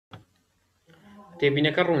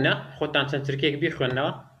تێبینەکە ڕوونە خۆتان چەند ترکێک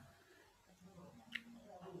بیخوێننەوە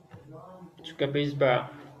چونکە پێویست بە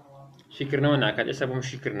شیکردنەوە ناکات ئێستا بۆم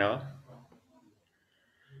شیکردنەوە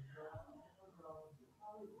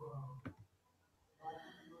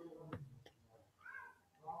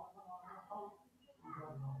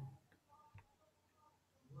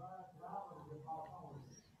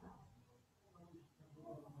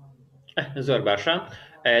زۆر باشە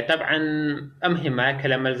طبعا ئەم هێمایە کە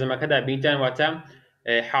لە مەلزمەکەدا بینیتان واتە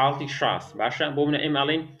حاڵەتی شاس باشە بۆ منە ئێمە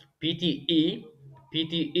ئەڵێن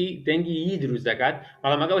PTE دەنگی ی دروست دەکات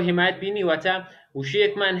بەڵام ئەگەڵ هێمایەت بینی واتە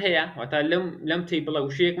وشەیەکمان هەیە واتە لەم تەیبڵە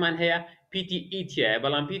وشەیەکمان هەیە PTE تایە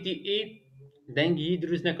بەڵام PTE دەنگی ی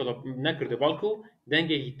دروست نەکردو بەڵکو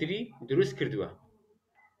دەنگێکی تری دروست کردووە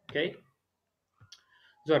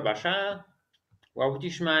زۆر باشە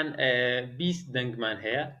واوتیشمان 20 دەنگمان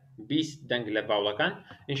هەیە 20 دەنگ لە باوڵەکان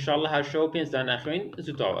ئینشاءالله هەر شەو 5 دان ناخوێن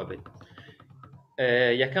زوو تەواو ئەبێت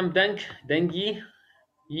یەکەم دەنگی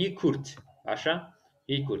ی کورد باشە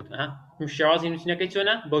ی کورد شێوازی نووسینەکەی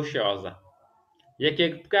چۆنە بەو شێوازە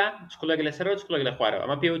یەکێک بکە چقلێک لەسەرەوە چقلێک لە خوارەوە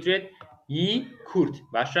ئەمە پێوترێت ی کورد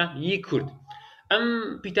باشە ی کورد ئەم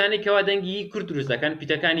پیتانێکەوە دەنگی ی کورد دروست دەکەن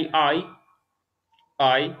پیتەکانی I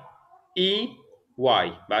E Y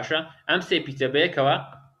باشە ئەم سێ پیتە بەیەکەوە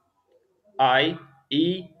I E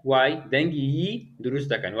Y دەنگی ی دروست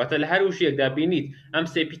دەکەن واتە لە هەر وشەیەکدا بینیت ئەم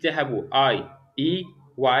سێ پیتە هەبوو I E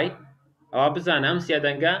Y ئەوە بزانە ئەم سێ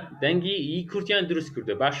دەنگی ی کورتیان دروست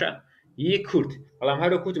کردو باشە ی کورد بەڵام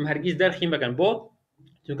هەروەکوتم هەرگیز دەرخی مەکەن بۆ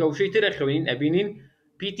چونکە وشەی تر ئەخوێنین ئەبینین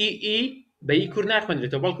PTE بە ی کورد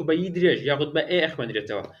ناخوێنرێتەوە بەڵکو بە ی درێژ یاخود بە ئێ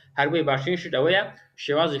ئەخوێنرێتەوە هەروەی باشترین شت ئەوەیە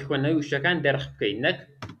شێوازی خوێندنەوەی وشەکان دەرخ بکەین نەک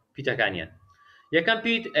پیتەکانیان یەکەم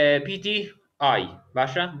PTI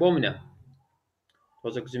باشە بۆ منە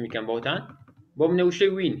تۆزێک زوومی کەم بۆتان بۆ منە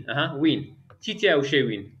وشەی وین چی تایە وشەی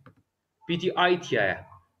وین PTI تایە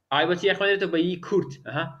ئای بەچی ئەخوێنرێتەوە بە ی کورد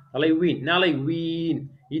ئەڵێ وین ناڵێ وین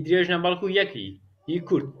ی درێژنە بەڵکو یەکی ی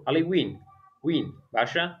کورد ئەڵێ وین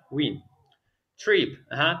باشە وین تریپ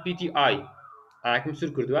PTI ئاکم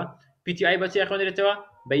سور کردووە PTI بەچی ئەخوێنرێتەوە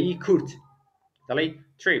بە ی کورد دەڵێ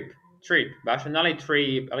تریپ باشە ناڵێ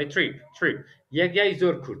تریپ ئەڵێ تریپ یەکیای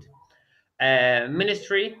زۆر کورد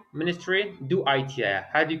ministry دوو ئای تایە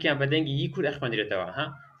هەردووکیان بە دەنگی ی کورد ئەخوێنرێتەوە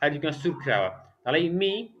هەردووکیان سور کراوە دەڵێ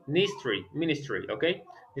ministry ئۆکەی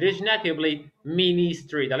درێژ ناکەی بڵێ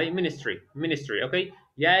ministry دەڵێ ministry ئۆکەی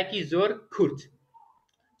یایەکی زۆر کورد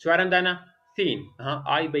چوارەم دانە thin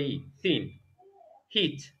ئای بە ی thin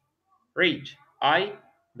heat rate ئای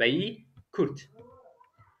بە ی کورد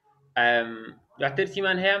دواتر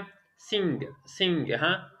چیمان هەیە sing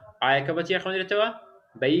ئایەکە بەچی ئەخوێنرێتەوە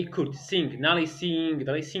بە ی کورد sing ناڵی sing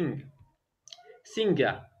دەڵێ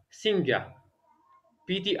singa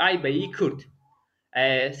PTI بە ی کورد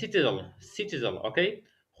citadel ئۆکەی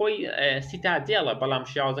خۆی سیتادێڵە بەڵام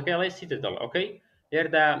شێوازەکەی ئەڵێ citadel ئۆکەی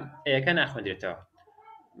لێرەدا ئەیەکە ناخوێنرێتەوە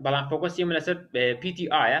بەڵام فۆکەسی ئێمە لەسەر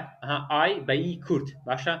PTIە ئای بە ی کورد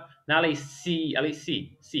باشە ناڵێ ئەڵێ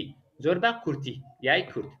سی زۆر با کورتی یای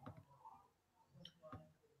کورد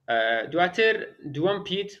دواتر دووەم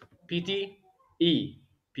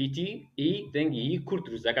PTE دەنگی ی کورد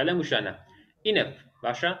دروست دەکات لەم وشانە enough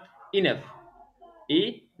باشە enough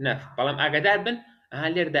بەڵام ئاگادار بن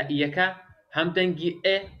لێرەدا ئیەکە هەم دەنگی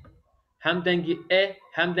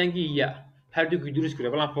هەم دەنگی یا هەردووکی دروست کردە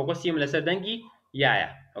بەڵام فۆکەسی ئێمە لەسەر دەنگی یایە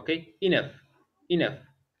ئۆکەی enough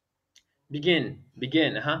begin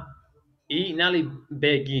ئی ناڵی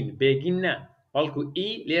بێگین نا بەڵکو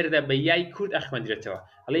ئی لێرەدا بە یای کورد ئەخوێنرێتەوە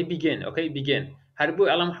ئەڵێ begin begin هەر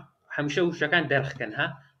بۆی ئەڵەم هەمیشە وشەکان دەرخکەن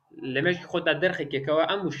لە مێژکی خۆتدا دەرخێکێکەوە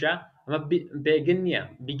ئەم وشە ئەمە بێگن نییە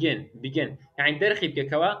begin یعنی دەرخی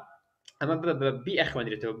بکەکەوە ئەمە بی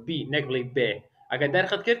ئەخوێنرێتەوە بی نەک بڵێ بێ ئەگە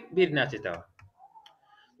دەرخت کرد بیر ناچێتەوە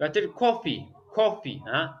دواتر کۆفی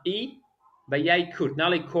ئی بە یای کورد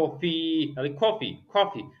ناڵێ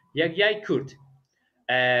کۆفی یەک یای کورد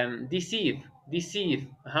deceive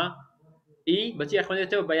ئی بەچی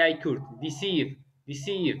ئەخوێنرێتەوە بە یای کورد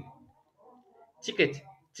deceive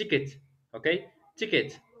ticket ئۆکەی ticket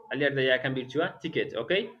لێرەدا یاکەم بیر چووە ticket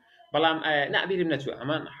ئۆکەی بەڵام نابیرم نەچووە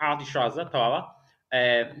ئەمان حاڵەتی شازە تەواوە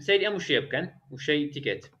سەیری ئەم وشەیە بکەن وشەی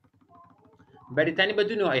ticket بەریتانی بە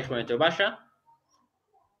دوو نوع ئەیخوێنێتەوە باشە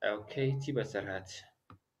ئۆکەی چی بەسەر هات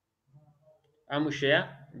ئەم وشەیە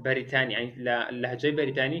بەریتانی لە لەهجەی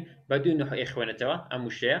بەریتانی بە دوو نوع ئەیخوێنێتەوە ئەم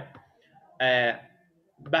وشەیە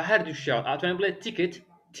بە هەردوو شێوە ئاتوانین بڵێت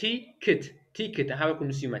تیکت هاوەکو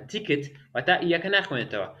نووسیمە تیکت وەتا ئیەکە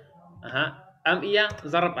ناخوێنێتەوە ئەم ئیە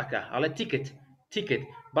زەڕب ئەکا ئەڵێ تیکت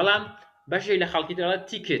بەڵام بەشێک لە خەڵکی دەڵێت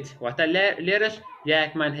تیکت واتە لێرەش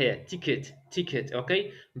یایەکمان هەیە تیکت ئۆکەی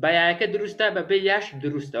بە یایەکە دروستە بەبێ یاش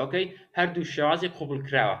دروستە ئۆکەی هەردوو شێوازی قوبڵ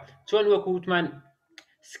کراوە چۆن وەکو وتمان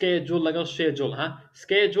سکێجوڵ لەگەڵ شێجوڵ ها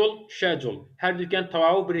سکێجوڵ شێجوڵ هەردووکیان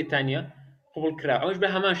تەواو و بریتانیا قوبڵ کرا ئەوش بە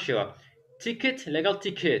هەمان شێوە تیکت لەگەڵ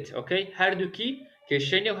تیکت ئۆکەی هەردووکی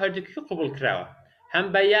کێشەنێ و هەردووکی قوبڵ کراوە هەم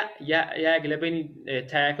بە یاک لە بینی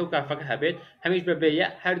تایەکە و کافەکە هەبێت هەمیش بەبێ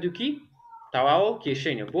هەردووکی تەواو و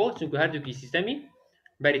کێشەینە بۆ چونکە هەردووکی سیستەمی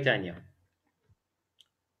بەریتانیا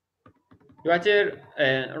دواتر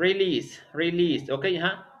ریلیز ئۆکەی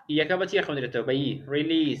ها یەکە بەچی خوێنرێتەوە بە ی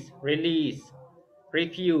ریلیز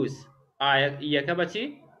refuse یەکە بەچی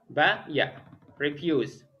بە یە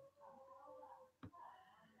refuse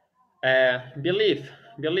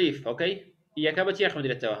belief ئۆکەی یەکە بەچی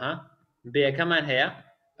خوێنرێتەوە ها بێەکەمان هەیە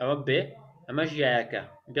ئەوە بێ ئەمەش یایەکە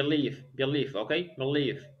belief ئۆکەی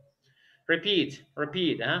belief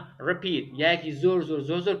repeat یایەکی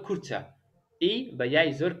زۆر کورتە ئی بە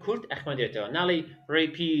یای زۆر کورت ئەخوێنرێتەوە ناڵێ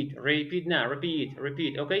repeat نا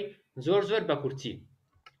repeat ئۆکەی زۆر بە کورتی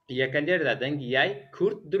یەکە لێرەدا دەنگی یای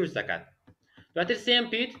کورت دروست دەکات دواتر سێم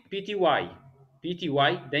پیتی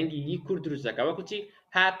وای دەنگی ی کورت دروست دەکات وەکو چی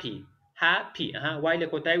happy وای لە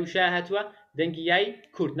کۆتایی وشە هاتووە دەنگی یای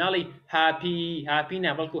کورت ناڵێ happy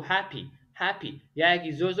نا بەڵکو happy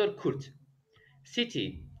یایەکی زۆر کورت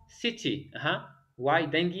city وای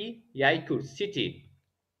دەنگی یای کورت city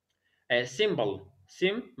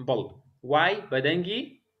symbol وای بە دەنگی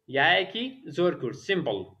یایەکی زۆر کورت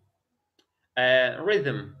symbol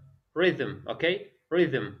rhythm ئۆکەی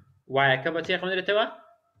rhythm وایەکە بە چێ خوێنرێتەوە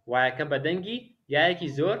وایەکە بە دەنگی یایەکی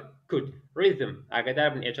زۆر کورت rhythm ئاگادار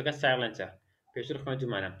بن ئێچەکە سایلەنتە پێشتر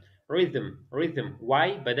خوێندومانە rhythm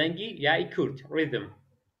وای بە دەنگی یای کورت rhythm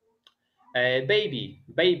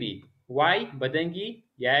baby وای بە دەنگی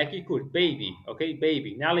یایەکی کورت baby ئۆکەی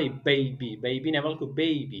baby ناڵێ baby نە بەڵکو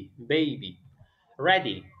baby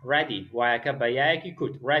ready وایەکە بە یایەکی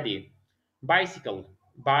کورت ready bicycle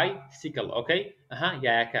ئۆکەی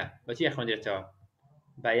یایەکە بەچی خوێنرێتەوە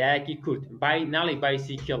بە یایەکی کورت ناڵێ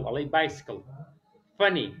bicycle ئەڵێ bicycle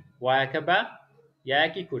funny وایەکە بە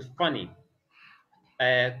یایەکی کورت funny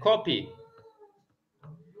copy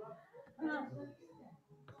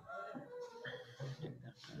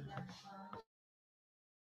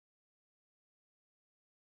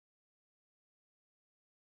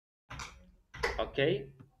ئۆکەی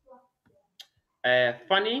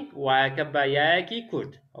funny وایەکە بە یایەکی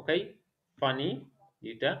کورت ئۆکەی funny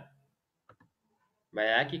دیتە بە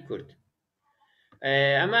یایەکی کورت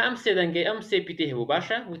ئەمە ئەم سێ دەنگەی ئەم سێ پیتەی هەبوو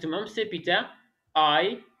باشە وتم ئەم سێ پیتە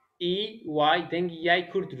وای دەنگی یای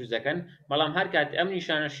کورت دروست دەکەن بەڵام هەر کات ئەم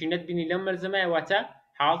نیشانە شینەت بینی لەم مەرزەمایە واتە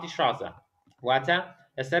حاڵەتی شازە واتە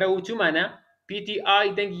لەسەرە وتومانە پیتی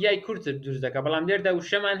دەنگی یای کورت دروست دەکە بەڵام لێردا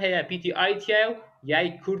وشەمان هەیە پیتی تایە و یای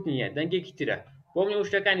کورت نییە دەنگێکی ترە بۆ منە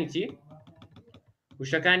وشتەکانی چی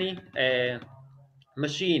وشەکانی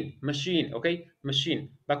مەشین ئۆکەی مەشین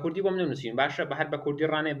بە کوردی بۆ منە نووسین باشە بە هەر بە کوردی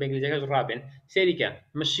ڕانێ بە ئینگلیزیەکەش ڕابێن سێریکە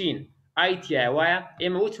مەشین تایە وایە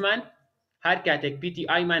ئێمە وتمان هەر کاتێک پیتی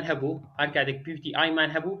ئایمان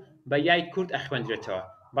هەبوو بە یای کورت ئەخوێندرێتەوە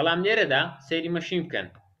بەڵام لێرەدا سەیری مەشین بکەن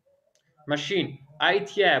مەشین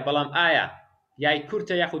تایە بەڵام ئایا یای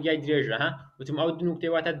کورتە یاخود یای درێژە وتم ئەو دوو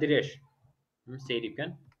نوکتەی واتە درێژ سەیری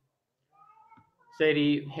بکەن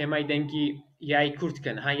سەیری هێمای دەنگی یای کورت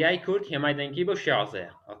کەن یای کورت هێمای دەنگی بۆ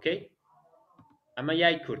شێوازەیە ئۆکەی ئەمە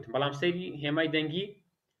یای کورت بەڵام سەیری هێمای دەنگی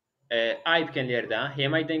بکەن لێردا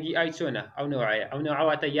هێمای دەنگی چۆنە ئەو نەوعەیە ئەو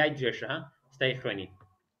نەوعەواتە یای درێژە ستای خوێنی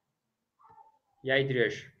یای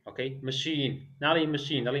درێژ ئۆکەی مشین ناڵی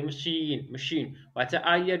مشین دەڵی مشین واتە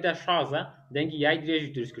لێردا شازە دەنگی یای درێژی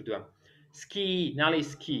دروست کردووە سکی ناڵی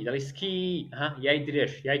سکی دەڵی سکی یای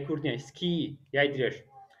درێژ یای کورت نییە سکی یای درێژ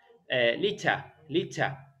لیتە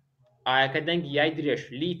ئایەکە دەنگی یای درێژ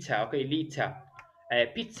لیتە ئۆکەی لیتە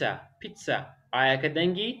پیتسا ئایەکە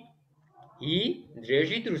دەنگی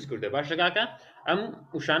درێژی دروست کردە باشە کاکە ئەم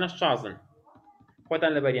وشانە شازن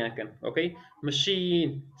خۆتان لەبەریان کەن ئۆکەی مشین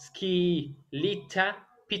سکی لیتە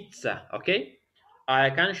پیتسا ئۆکەی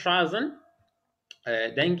ئایەکان شازن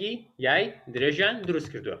دەنگی یای درێژیان دروست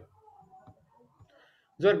کردووە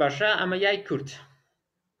زۆر باشە ئەمە یای کورت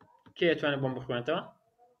کێ دەتوانێت بۆم بخوێنێتەوە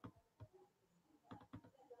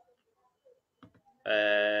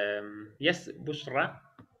یەس بوشڕە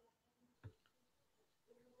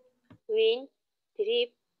وین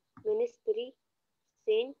تریپ منستری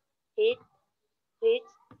سین هیت ریچ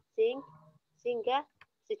سینگە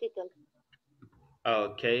سیتیتم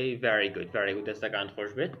ئۆکەی very good دەستەکان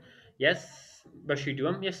خۆش بێت یەس بەشی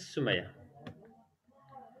دووەم یەس سومەیە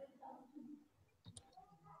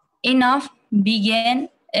enough begin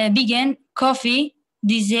begin, coffee,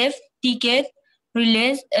 deceive, ticket,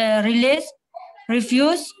 release,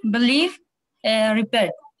 refuse, believe,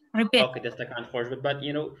 repeat. Okay, that's the kind of course, but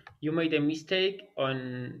you know, you made a mistake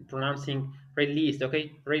on pronouncing release.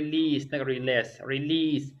 Okay, release, not release,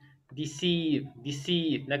 release, deceive,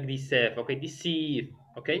 not deceive. Okay, deceive.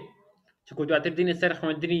 Okay, so could you attribute the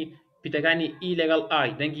خمدني بتجاني illegal I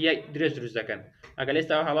then جي درس ذكر أقل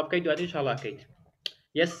استوى حلاب كيد واتيش حلاب كيد.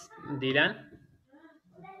 Yes, Dylan.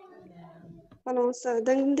 خلاص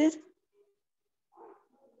دنجدر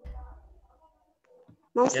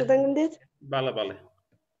موس Yes. دنجدر Bala.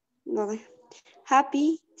 نغي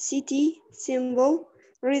happy city symbol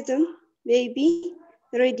rhythm baby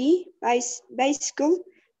ready bicycle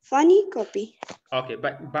funny copy. Okay,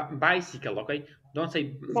 but bicycle. Okay, don't say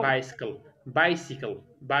bicycle. Bicycle.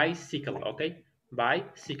 Okay,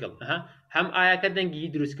 bicycle. هم آیا کردن گی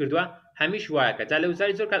درست کردوا همیش وای کرد. جالب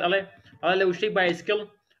وزاری زور کرد. الله لو شی bicycle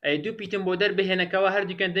دو پیتم بودر به هنکوا هر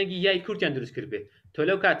دو کندن گی یای کورتیان درست کرد به.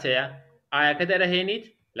 تولو کاتیا آیا کدر هنیت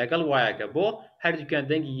لقل وای کرد. بو هر دو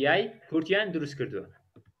کندن گی یای کورتیان درست کردوا.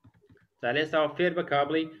 جالب سوار فیر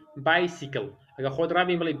بکابلی bicycle. اگر خود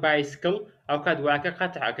رابیم بلی bicycle أو كاد واقع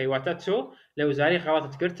قطع كي واتاتشو لو زاري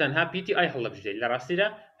غلطت كرت تنها بيتي أي حلب جديد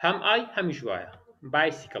لراسيرة هم أي هم شوية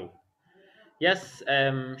bicycle. Yes,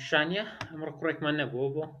 شانية أمر كوريك ما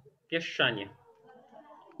نبوبو. Yes, شانية.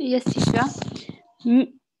 Yes, teacher.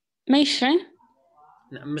 Machine.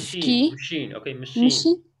 Machine. Okay,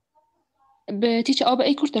 machine. بتيجي أو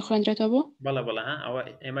بأي كرتة خلنا نجربه. بلا ها أو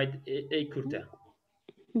أي كرتة.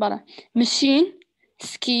 بلا. Machine,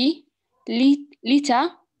 ski,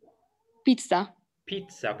 lita, pizza.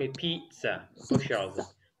 Okay, pizza.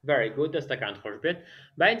 Very good. دست كان خوش بيت.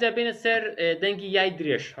 بعدين جابين السر دنجي ياي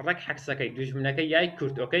دريش. رك حكسة كي دوش منك ياي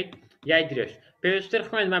كرت. أوكي. ياي دريش. بيشتر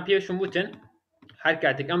خمن ما بيشو موتن. هر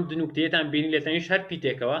كاتك أم دنوكتي تام بيني لتنيش هر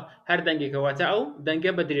بيتكوا هر دنجي كوا تاو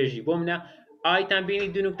دنجي بدريجي بومنا آي تام بيني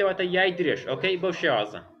دنوكتي واتا ياي دريش. أوكي بوشي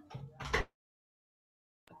عظم.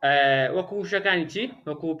 وكو شكاني تي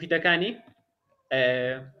وكو بيتكاني.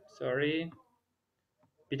 sorry.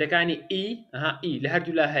 بيتكاني إي لهر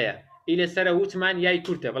دولا هيا. إي لسر وثمان ياي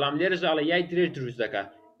كرتة بلام ليرجع على ياي دريش دروز دكا.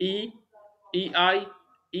 إي آي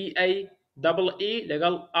إي double إي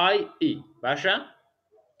لقال إي باشا.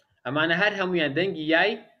 أما أنا هر هميان دنجي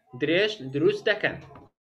ياي دريش دروز دكان.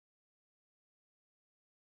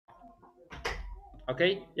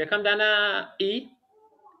 أوكي يا كم دانا إي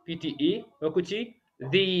PTE وكتي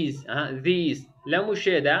these لا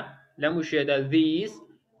مشهدة these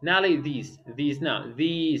نالي these نا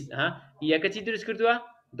these يا كتي درس كردوا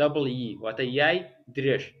double E واتا ياي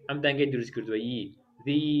درش أم دنجي درس كردوا يي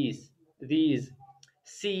these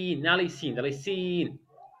seen نالي seen دالي seen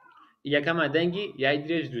يا كما دنجي ياي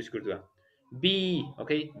درس كردوا B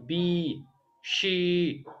أوكي B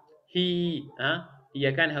she he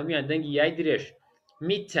يا كان هميان دنجي ياي درش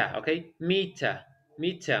ميتا أوكي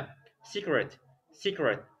ميتا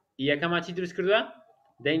secret يا كما تدرس كردوا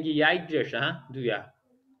دنجي ياي درش دويا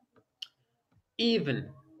even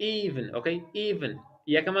أوكي even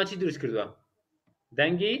يا كما تدرس كردوا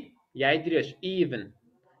دنجي ياي درش even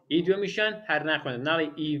إيدو مشان هر ناخذ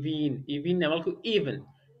نالي even نملكو even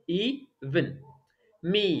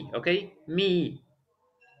me أوكي me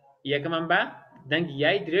يا كمان با دنجي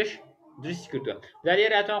ياي درش درس كردوا داري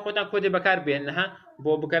راتون خودان كود بكار بينها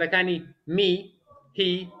بو بكركاني me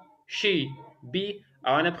he she be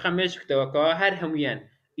أو أنا بخمس كتوكا هر هميان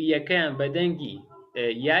إيا كان بدنجي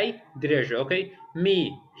ياي درجة أوكي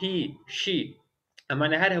me he she أما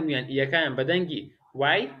أنا هر هميان إيا كان بدنجي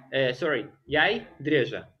sorry ياي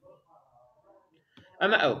درجة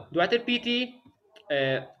أما أو دواتر بيتي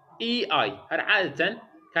EI هر عادة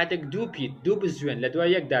كاتك دو بزوين لدوا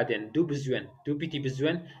يك دادن دو بيتي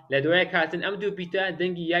بزوين لدوا يك هاتن أم دو بيتا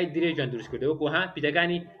دنجي ياي درجة درس كده وكو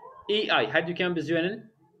بيتاكاني EI هادو كان بزوينن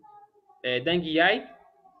دنجي ياي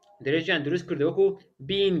درجة درس كده وكو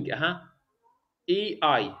being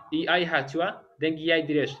EI هاتوا دنجي ياي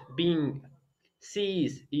درج being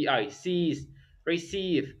sees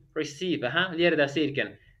receive لير دا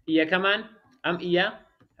سيركن إيا كمان أم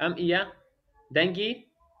إيا دنجي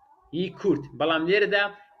يكورت بلام لير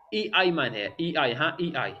دا EI من هي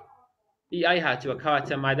EI هاتوا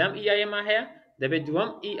كاتا مادام EI ما هي دبي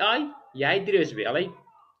دوام EI ياي درج بي علي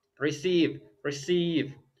receive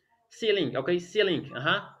ceiling okay ceiling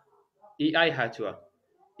EI هاتوا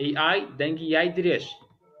EI دنجي ياي درج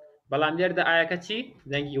بلام لير دا آيا كتي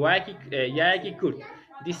دنجي ياكي كورت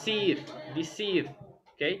deceive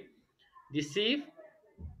okay deceive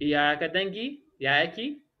يا كدنجي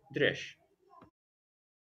ياكي درج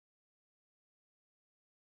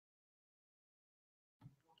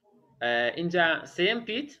اینجا سێم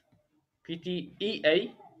پیتی EA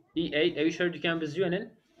ئەویش هەردووکیان بزوێنن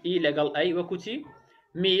ئی لەگەڵ ئەی وەکو چی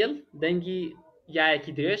میل دەنگی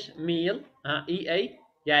یایەکی درێژ میل EA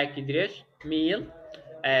یایەکی درێژ میل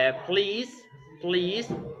پلیز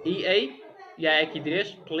EA یایەکی درێژ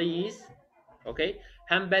پلیز ئۆکەی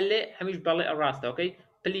هەم بەلێ هەمیش بەڵێ ڕاستە ئۆکەی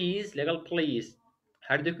پلیز لەگەڵ پلیز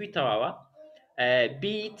هەردووکوی تەواوە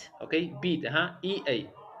بیت ئۆکەی بیت EA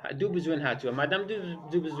دوو بزوێن هاتووە مادەم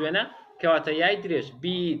دوو بزوێنە کەواتە یای درێژ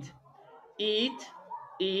بیت ئیت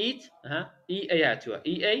EA هاتووە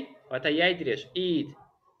EA واتە یای درێژ ئیت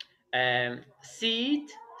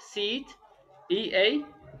سیت EA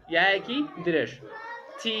یایەکی درێژ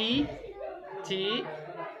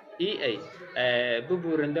EA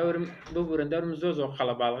ببوورن دەورم زۆر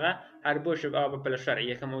خەڵەباڵغا هەر بۆش ئەوە بە پلە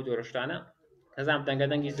شەرعیەکەم ئەو جۆرەشتانە کەزانم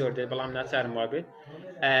دەنگی زۆر دێت بەڵام ناچارم وا بێت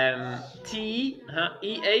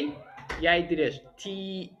EA یای درێژ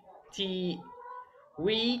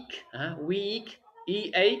week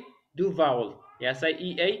EA دوو ڤاوڵ یاسای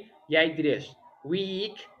EA یای درێژ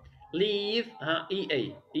week leave EA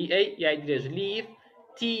یای درێژ leave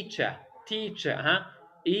teacher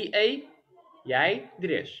EA یای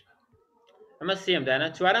درێژ ئەمە سێم دانا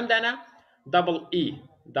چوارەم دانا double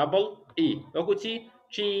E وەکو چی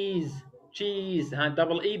cheese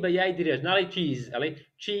double E بە یای درێژ ناڵێ cheese ئەڵێ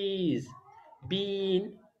cheese bean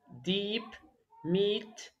deep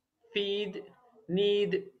meat feed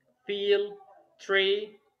need feel tree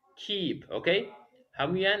keep ئۆکەی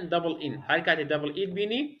هەمویان double in هەر کاتێ double E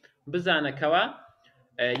بینی بزانە کەوە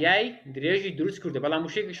یای درێژی دروست کردە بەڵام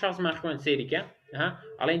وشەیەکی شازمان خوێن سەیریکە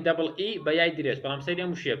ئەڵێن double E بە یای درێژ بەڵام سەیری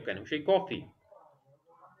ئەم وشەیە بکەن وشەی کۆفی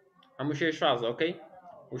ئەم وشەی شازە ئۆکەی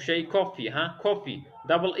وشەی کۆفی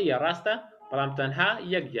double E ڕاستە بەڵام تەنها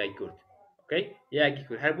یەک یای کورد ئۆکەی یاکی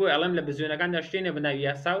کورد هەر بۆی ئەڵێم لە بزوێنەکاندا شتێنە بەناوی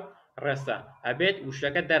یاسا و ڕێسا ئەبێت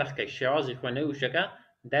وشەکە دەرخکەی شێوازی خوێنەوەی وشەکە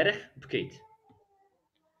دەرخ بکەیت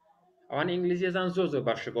ئەوان ئینگلیزیەزان زۆر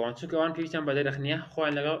باشە بەوان چونکە ئەوان پێویستیان بە دەرخ نییە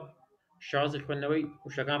خۆیان لەگەڵ شێوازی خوێندنەوەی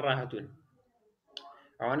وشەکان ڕاهاتوون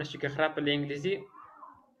ئەوانشی کە خراپە لە ئینگلیزی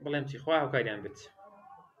بڵێم چی خوا هاوکاریان بێت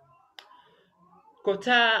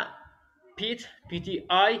کۆتا پیتی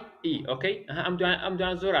ئۆکەی ئەم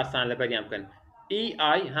دوان زۆر ئاسان لەبەریان بکەن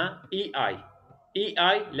EI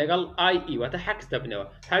لەگەڵ IE واتە حەکس دەبنەوە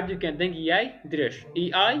هەردووکیان دەنگی یای درێژ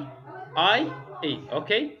EI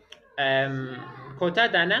ئۆکەی کۆتا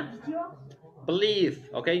دانا believe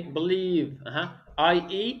ئۆکەی believe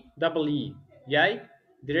IE یای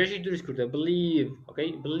درێژی دروست کردە believe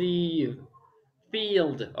ئۆکەی believe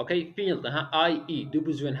field ئۆکەی field IE دوو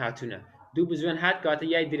بزوێن هاتوونە دوو بزوێن هات کەواتە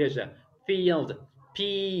یای درێژە field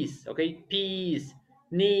peace ئۆکەی peace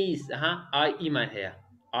niece IE مان هەیە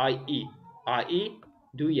IE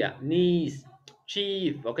دوویە niece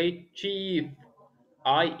chief ئۆکەی chief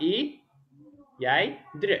IE یای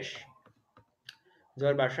درێژ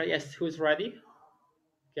زۆر باشە yes who's ready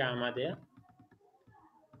کێ ئامادەیە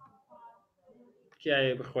کێ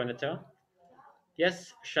بخوێنێتەوە yes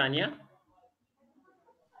شانیا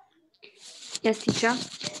Yes, teacher.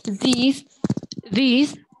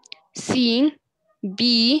 These, seen,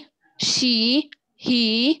 be, she, he,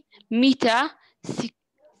 mita,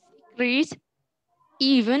 secret,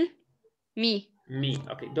 even, me. Me,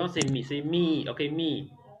 okay. Don't say me, say me. Okay,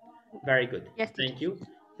 me. Very good. Yes, thank you.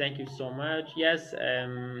 Thank you so much. Yes,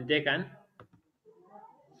 Dekan.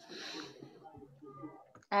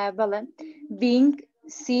 بەڵێ being,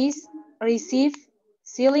 seize, receive,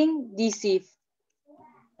 sealing, deceive.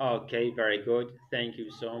 Okay, very good. Thank you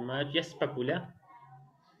so much. Yes, Papula.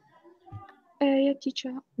 Yeah,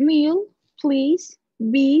 teacher. Meal, please,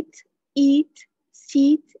 beat, eat,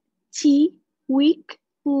 sit, tea, week,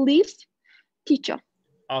 live, teacher.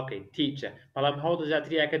 Okay, teacher. بەڵام هەوڵ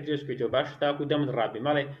زیاتریاکە درێژ بکەیتەوە باش تاکو دەمت ڕابێ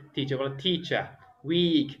ماڵێ teacher بەڵێ teacher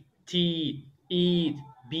week tea eat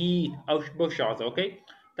beat ئەو بۆ شازە ئۆکەی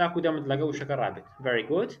تاکو دەمت لەگە وشەکە ڕابێت very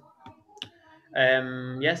good.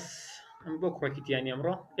 Yes ئەم بۆ کوڕێکیتیانی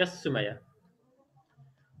ئەمڕۆ yes سومەیە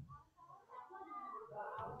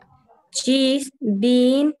cheese,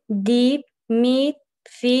 bean, deep, meat,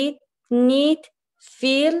 feed, need,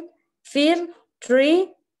 feel, tree,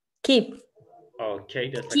 keep. Okay,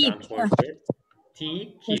 that's a good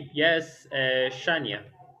keep. Yes, Shania.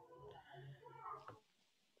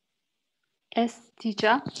 Yes,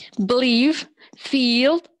 teacher. Believe,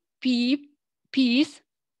 feel, peace,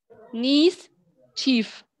 niece, chief.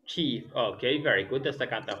 Okay, very good. That's the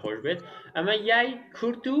kind of خوش بيت. أما ياي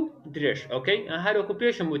كرتو درش. Okay. هارو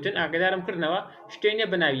كوبيش موتن أقدرم كرنوا شتيني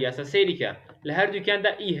بناوي أسا سيريكا. لهردو كان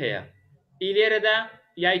دا إيه هيا. إلير دا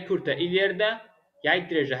ياي كرتا إلير دا ياي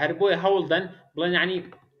درجة هربوي هولدن بلان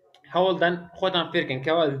يعني هەوڵدان خۆتان فێرکەن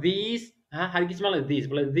کەەوە these هەرگیز مەڵێ these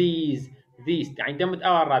بڵێ these یعنی دەمت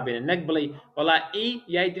ئەوە ڕابێنن نەک بڵێ وەڵا ئی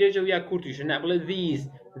یای درێژە و یا کورتیشە نە بڵێ these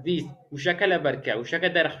وشەکە لە بەرکە وشەکە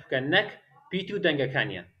دەرەخ بکە نەک پیت و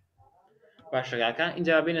دەنگەکانیان باشە کاکە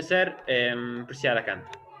اینجا بینە سەر پرسیارەکان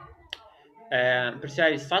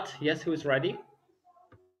پرسیاری 100 yes who is ready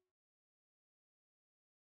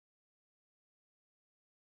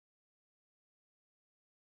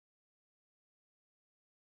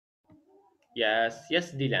yes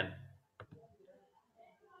دیلان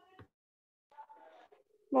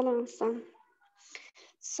بەڵام ئەستان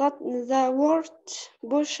سەد the word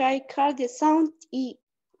بۆ شای کاردێ sound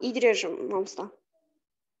ئی درێژم مامۆستا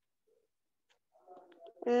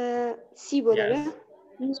سی بۆ دەبێ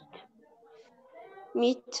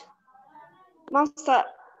میت مامۆستا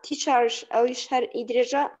تیچارش ئەویش هەر ئی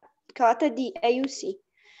درێژە کەواتە دی ئەیوسی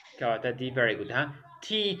کەواتە دی very good ها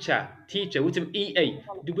teacher وتم ئی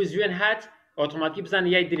دوو بزوێن هات ئۆتۆماتیک بزانە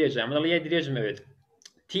یای درێژە مەڵ یای درێژمەوێت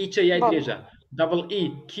teacher یای درێژە double e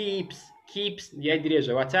keeps یای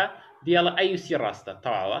درێژە واتە دیاڵە ئەیوسی ڕاستە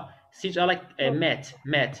تەواوە سیج ئەڵێ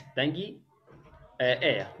met دەنگی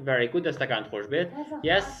very good دەستەکان خۆش بێت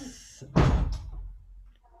yes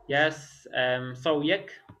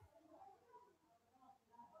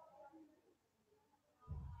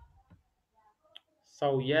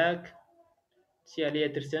سەو یەک چیا لێ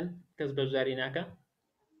ترسن کەس بەشداری ناکە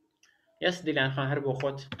yes دیلان خان هەر بۆ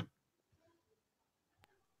خۆت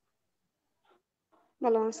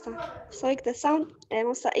بەڵام ئەستا سەوێک the sound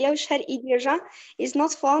مامۆستا ئەویش هەر ئی درێژە is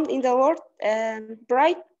not found in the word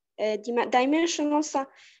bright dimension مامۆستا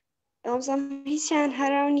هیچیان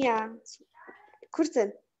هەراو نییە کورتن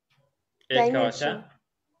dimension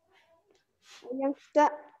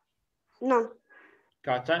none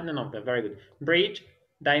Kata, none of them. Very good. Bridge,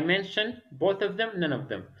 dimension, both of them, none of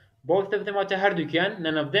them. Both of them are hardukyan,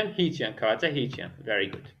 none of them hichian. Kata, hichian. Very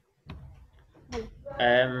good.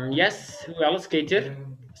 Yes, who else? Kater.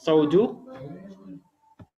 So do.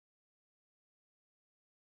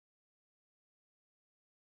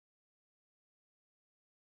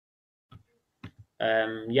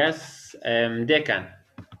 Yes, Dekan.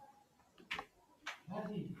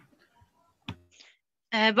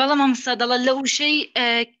 بەڵام مامۆستا دەڵێ لە وشەی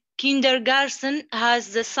kindergarten has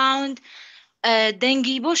the sound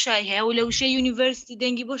دەنگی بۆ شای هەیە و لە وشەی یونیڤەرسیتی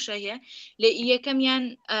دەنگی بۆ شای هەیە لە یەکەمیان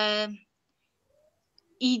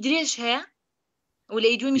ئی درێژ هەیە و لە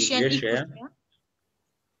ئی دووەمیشیان ئی کورت هەیە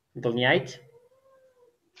دڵنیایت؟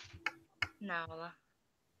 ناوەڵا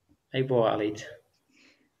ئەی بۆ ئاڵیت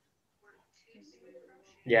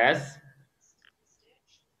yes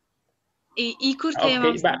ئی کورت هەیە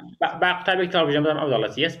با قوتابێک تاڵ بژێم بەڵام ئەو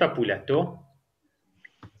دەڵێت yes پەپولە تۆ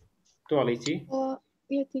ئەڵیتی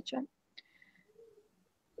یەتیچەند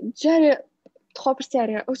جارێ خۆ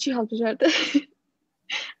پرسیارە ئەو چی هەڵبژاردە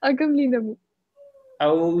ئەگەم لی نەبوو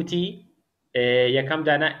ئەو وتی یەکەم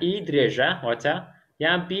دانا ئی درێژە واتە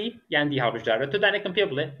یان بی یان دی هەڵبژاردە تۆ دانێکم پێ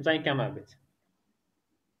بڵێ زانی کاما بێت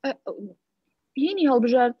یعنی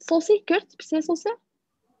هەڵبژارد سۆسی کرد پرسێ سۆسە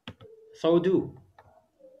سەودوو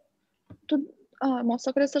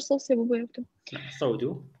ماسەکرە سەر سۆسێ بوو بۆ یەکتم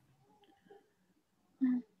سەودوو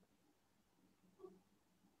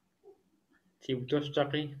تی تۆش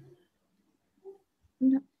چەقی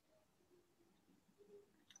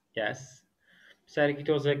یاس پرسیارێکی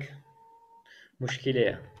تۆزێک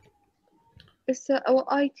مشکلەیە ئێستا ئەوە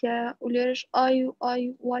ئایتە و لێرەش ئای و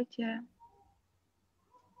وایتە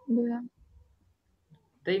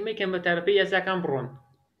دەیمێکم بە تارپەی یاساکان بڕۆن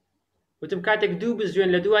وتم کاتێک دوو بزوێن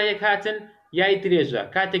لە دوای یەک هاتن یای درێژە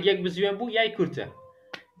کاتێک یەک بزوێن بوو یای کورتە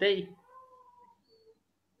دەی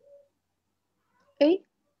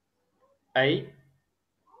ئەی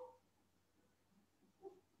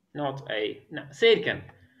not a سیرکەن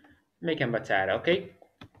مێکم بە چارە ئۆکەی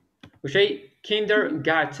وشەی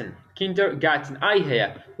kindergarten ئای هەیە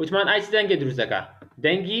وتمان ئای چ دەنگێ دروست دەکا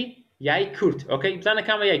دەنگی یای کورت ئۆکەی بزانە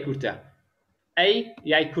کامە یای کورتە ئەی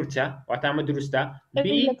یای کورتە واتە ئەمە دروستە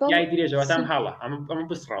بی یای درێژە واتە ئەم هاڵە ئەمە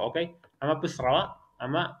بسڕەوە ئۆکەی ئەمە بسڕەوە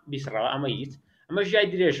ئەمە بیسڕەوە ئەمە هیچ ئەمەش یای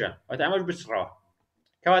درێژە واتە ئەمەش بسڕەوە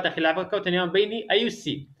کەواتە خلافە کەوتە نێوان بینی ئەی و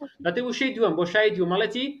سی دەتەی وشەی دووەم بۆ شای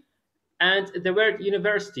دوومەڵەتی and the word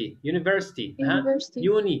university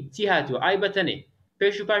uni چی هاتووە ئای بەتەنێ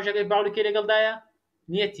پێش و پاشەکەی باڵوکێ لەگەڵدایە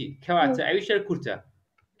نیەتی کەواتە ئەوی شەر کورتە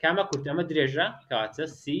کامە کورت ئەمە درێژە کەواتە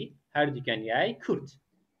سی هەردووکان یای کورت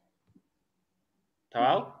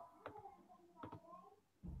تەواو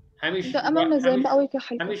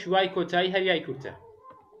هەمیش وای کۆتایی هەر یای کورتە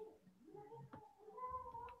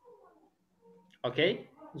ئۆکەی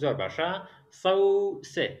زۆر باشە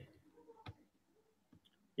 103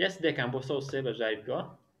 یەس دەکەم بۆ 103 بەژاری بکەوە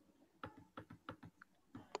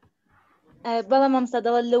بەڵام مامۆستا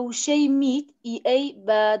دەڵێت لە وشەی میت ئی ئەی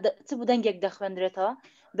بە چ بوو دەنگێک دەخوێندرێتەوە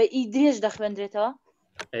بە ئی درێژ دەخوێندرێتەوە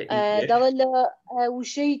دەڵێت لە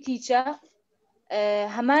وشەی تیچە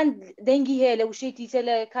هەمان دەنگی هەیە لە وشەی تیچە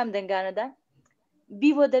لە کام دەنگانەدا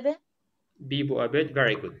بی بۆ دەبێت بی بۆ ئەبێت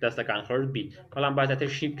very good دەستەکان خۆش بی بەڵام بازاتر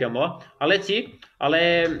شی بکەمەوە ئەڵێ چی ئەڵێ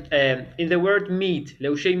in the word meat لە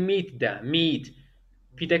وشەی میتدا میت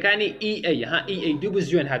پیتەکانی ئی ئەی ها ئی ئەی دوو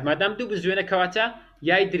بزوێن هات مادام دوو بزوێنە کەواتە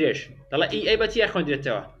یای درێژ دەڵێ ئی ئەی بەچی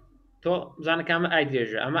خوێندرێتەوە تۆ بزانە کامە ئای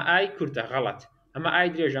درێژە ئەمە ئای کورتە غەڵەت ئەمە ئای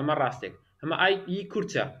درێژە ئەمە ڕاستێک ئەمە ئای ئی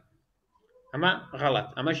کورتە ئەمە غەڵەت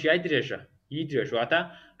ئەمەش یای درێژە ی درێژ واتە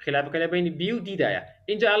خلافەکە لە بینی بی و دیدایە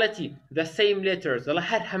اینجا ئاڵەتی the same letters دەڵێ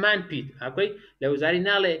هەر هەمان پیت هاکۆی لە وزاری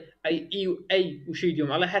ناڵێ ئەی ئی و ئەی وشەی دوم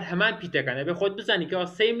ئەڵێ هەر هەمان پیتەکانە بێ خۆت بزانی کەەوە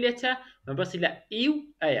same letter مەبەستی لە ئی و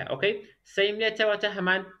ئەیە ئۆکەی same letter واتە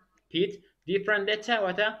هەمان پیت different letter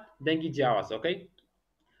واتە دەنگی جیاواز ئۆکەی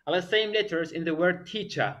ئەڵێ same letters in the word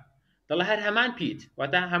teacher دەڵێ هەر هەمان پیت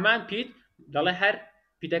واتە هەمان پیت دەڵێ هەر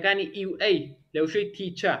پیتەکانی ئی و ئەی لە وشەی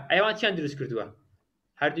تیچە ئەیوان چیان دروست کردووە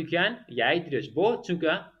هەردووکیان یای درێژ بۆ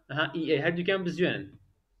چونکە ئی ئەی هەردووکیان بزوێنن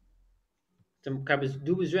کە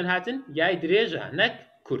دوو بزوێن هاتن یای درێژە نەک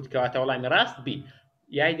کورت کەواتە وەڵامی ڕاست بی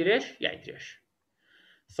یای درێژ یای درێژ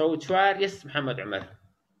 104 یەس محەممەد عومەر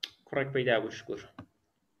کوڕێک پەیدا بوو شکر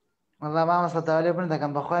والله مامۆستا داوا بن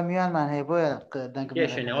دەکەم بەخوا میوانمان هەیە بۆیە دەنگم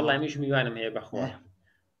پێشێنێ وەڵامی میش میوانم هەیە بەخوا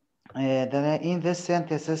دەڵێ in this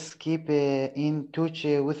sentences keep in touch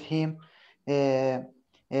with him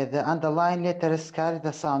the underlying letters carry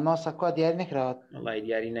the sound مامۆستا کوا دیاری نەکراوە وەڵای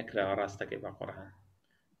دیاری نەکراوە ڕاستەکەی با قورئان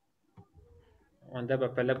وەندە بە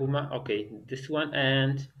پەلە بوومە ئۆکەی this one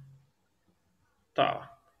and تاوە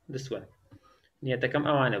this one نیەتەکەم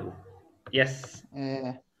ئەوانە بوو yes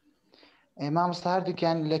مامۆستا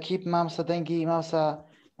هەردووکیان لە کیپ مامۆستا دەنگی مامۆستا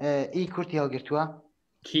ئی کورتی هەڵگرتووە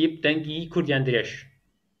کیپ دەنگی کوردیان درێژ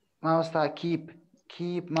مامۆستا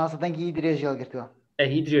کیپ مامۆستا دەنگی ئی درێژی هەڵگرتووە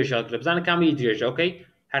هی درێژ هەڵگرە بزانە کامی درێژە ئۆکەی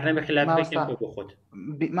هەر نەبێ خلافەکەی بۆ خۆت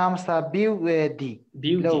مامۆستا بی و دی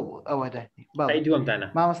بی و لەو ئەوەدا ئەی دووەمدانە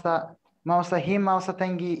مامۆستا هیم مامۆستا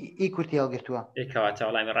دەنگی ئی کورتی هەڵگرتووە کەواتە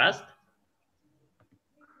وەڵامی ڕاست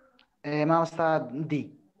مامۆستا دی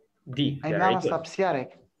ئەی مامۆستا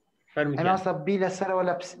پرسیارێک مامۆستا بی لەسەرەوە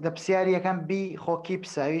لە پرسیاری یەکەم بی خۆکی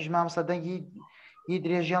پساویش مامۆستا دەنگی ئی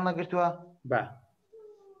درێژیان نەگرتووە بە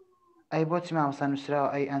ئەی بۆچی مامۆستا نووسراوە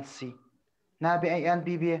ئەی ئەن سی نابێ ئەی ئەن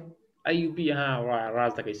بی بێ ئەی بی ها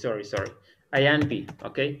ڕاست دەکەی سۆری ئەیان بی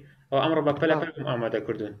ئۆکەی ئەو ئەمڕۆ بە پەلە پەلم ئامادە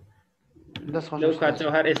کردوون لەو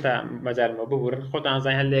کاتەوە هەر ئێستا مەجالمە ببورن خۆتان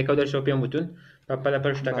زانین هەر لە یەکەوە دەرشەوە پێم وتون بە پەلە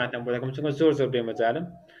پەل شتەکانتان بۆ دەکەم چونکە زۆر بێ مەجالم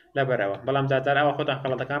لەبەرەوە بەڵام جار ئەوە خۆتان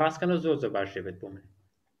خەڵەتەکان ڕاستکەن و زۆر باش دەبێت بۆ من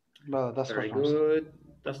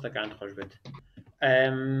دەستەکان خۆش بێت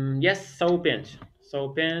yes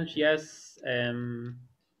 105 yes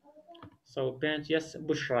 105 yes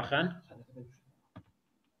بشرا خان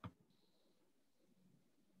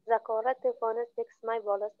The correct phonics fix my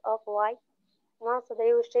bolus of y ما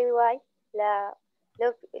صدري وشي y لا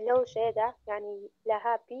لو شيدا يعني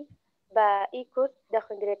لها بي با إيكوت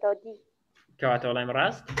دخل دريتو دي كواتو والله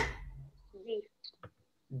راست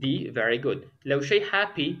دي very good لو شيء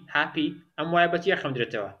happy أم واي بتي أخم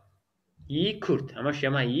دريتو يي كورت أما شيء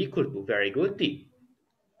ما يي كورت بو very good دي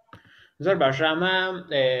زۆر باشە ئەمە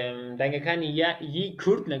دەنگەکانی یی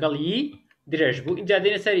کورت لەگەڵ یی درێژ بوو اینجا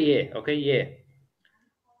دێنە سەر یێ ئۆکەی یێ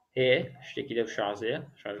شتێکی لەو شازەیە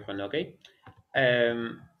شازە خوێندنەوەکەی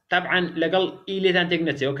طبعا لەگەڵ ئی لێتان تێک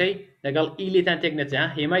نەچێ ئۆکەی لەگەڵ ئی لێتان تێک نەچێ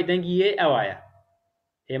هێمای دەنگی یێ ئەوایە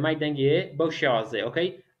هێمای دەنگی یێ بەو شێوازەیە ئۆکەی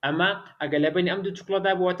ئەمە ئەگەر لە بینی ئەم دوو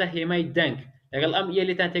چوکڵەدا بووەتە هێمای دەنگ لەگەڵ ئەم یێ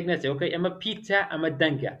لێتان تێک نەچێ ئۆکەی ئەمە پیتە ئەمە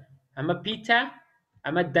دەنگە ئەمە پیتە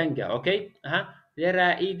ئەمە دەنگە ئۆکەی لێرە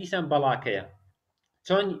ئی دیسان بەڵاکەیە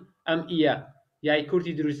چۆن ئەم ئیە یای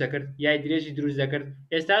کورتی دروست دەکرد یای درێژی دروست دەکرد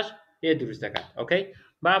ئێستاش هەیە دروست دەکات ئۆکەی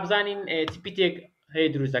با بزانین چ پیتێک هەیە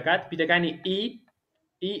دروست دەکات پیتەکانی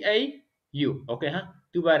ئی ئەی یو ئۆکەی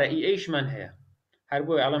دووبارە ئی ئەیشمان هەیە هەر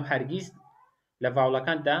بۆی ئەڵەم هەرگیز لە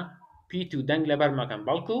ڤاوڵەکاندا پیت و دەنگ لەبەر مەکەن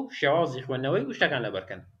بەڵکو شێوازی خوێندنەوەی و شتەکان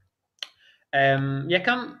لەبەرکەن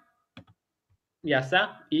یەکەم یاسا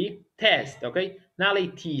ئی تێست ئۆکەی ناڵی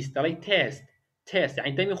تیست دەڵی تێست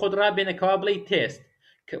یعنی دەمی خۆت ڕابێنەکەوا بڵێ تێست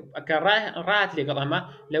کە ڕات لەگەڵ ئەمە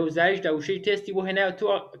لە وزاریشدا وشەی تێستی بۆ هێناوە تۆ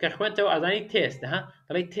کە خوێنتەوە ئازانی تێست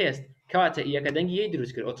دەڵی تێست کەواتە یەکە دەنگی یەی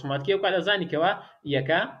دروست کرد ئۆتۆماتیکە و کات ئەزانیکەوە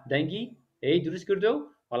یەکە دەنگی یەی دروست کردو و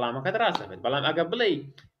وەڵامەکەت ڕاست دەبێت بەڵام ئەگە بڵێ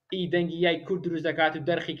ئی دەنگی یای کورد دروست دەکات و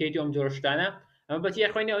دەرخی کەیت ئەم جۆرە شتانە ئەمە بەچی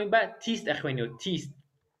ئەخوێنی ئەوین بە تیست ئەخوێنی و تیست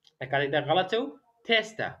لە کاتێکدا غەڵەتە و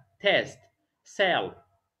تێستە تێست سێڵ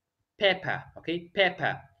پێپە ئۆکەی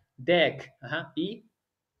پێپە دێک ئی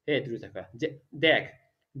هي دروسك ديك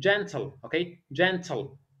gentle okay gentle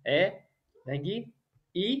دنجي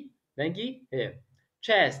دنجي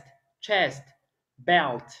chest chest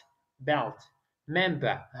belt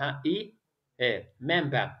member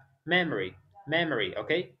member memory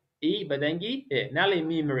okay بدنجي نالي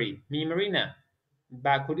memory نا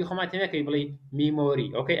باكودي خماتنا كي بلي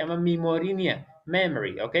memory okay اما memory نيا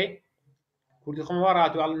memory okay كودي خم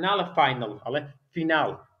وراتو على نال final على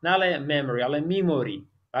final نال memory على memory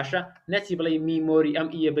باشا نتي بلي memory ام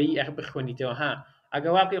بي بخوني تو ها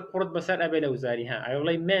اجواكي قرط بسر ابي لوزاري ها اي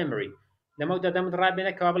بلي memory لما ودا دم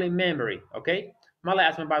رابنا كوابلي memory اوكي ما لا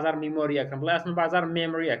اسم بازار memory اكرم لا اسم بازار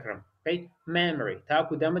memory اكرم اوكي memory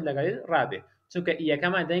تاكو دم لغاي رابي سوك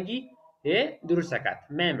كمان دنجي دروسكات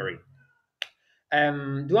memory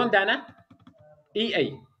دوام دانا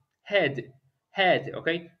اي head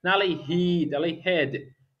okay نالي head علي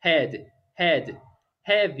head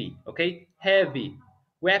heavy okay heavy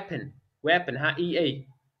weapon ها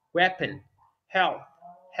weapon health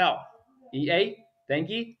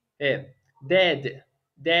دنجي dead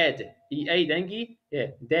دنجي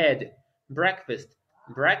dead breakfast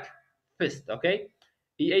okay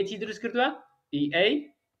تي درس كردوا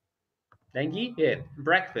دنجي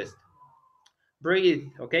breakfast breathe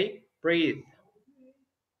okay breathe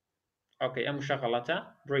okay ام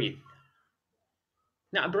شغلتها breathe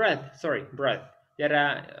لا breath sorry breath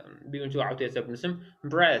يرى بيقولوا عوتي سب نسم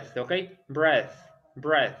breath okay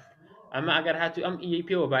breath اما اگر هاتو ام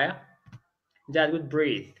بي وبايا جاد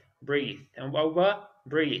قلت breathe ام اوبا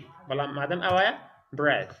breathe والله ما دام اوايا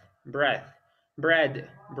breath bread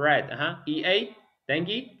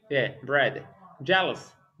دنجي bread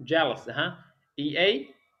jealous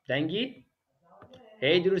دنجي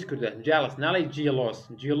هي دروس كده jealous نالي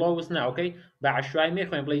jealous نا اوكي بعد شوي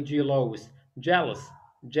ميخوين بلاي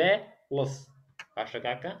jealous باشا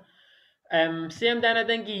كاكا سيم دانا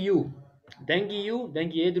دنجي يو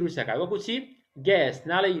هي دروسك وكو سي guest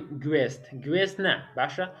نالي guest نا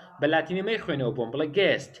باشا بلاتيني ميخوين اوبون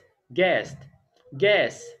بلا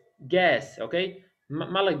guess اوكي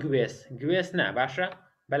مالا guess نا باشا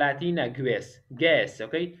بلاتينا guess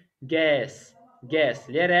اوكي guess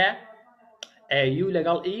ليرا يو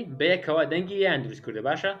لەگەڵ بەیەکەوە دەنگی یان دروست کردە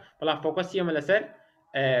باشە بەڵام فۆکەسی ئەمە لەسەر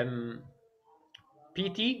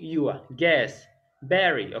پیتی یووە گەس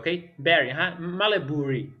بەری ئۆکەی بەری مەڵێ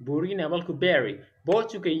بووری نە بەڵکو بەری بۆ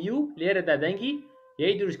چونکە یو لێرەدا دەنگی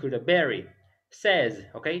یەی دروست کردە بەری سێز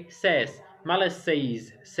ئۆکەی سێز مەڵێ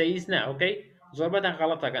سەیز نا ئۆکەی زۆربەتان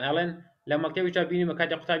غەڵەتەکەن ئەڵێن لە مەکتەبی تا بینی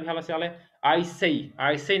کاتی قوتابی هەڵەسی ئەڵێ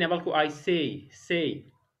ئای سەی نە بەڵکو ئای سەی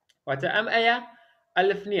واتە ئەم ئەیە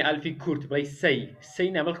ألف نية ألفي كورت بلاي سي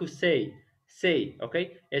نعملكو سي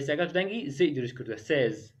أوكي إذا قلت دنجي زي دروس كورت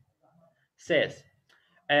سيز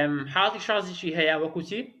حالتي شازي شي هيا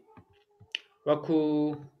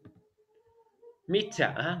وكو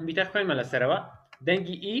ميتا خوين مالا سروا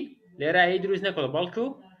دنجي ليرا اي دروس نكول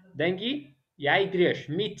بالكو دنجي ياي دريش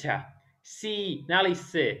ميتا سي نالي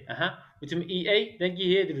سي وتم اي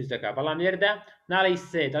دنجي هي دروس دكا بلام ليردا نالي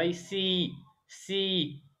سي دالي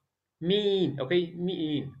سي مين اوكي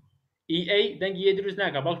مين دنجي يدرس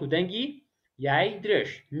ناكا بالكو دنجي ياي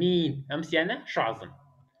درش مين امسيانا شازم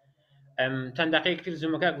تن دقيقة كتير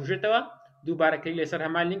زومكا كوجرتوا دوباره كلي لسر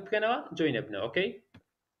هما لينك بكنوا جوين ابنا اوكي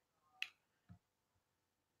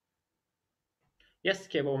يس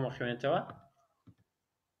كي بابا مخوينتوا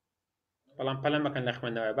بلان بلان مكان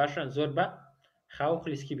لخوينتوا باشا زور با خاو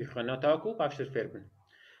خليسكي بخوينتوا تاكو باشتر فيربن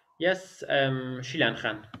يس شيلان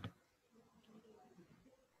خان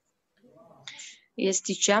Yes,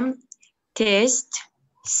 teacher. Taste,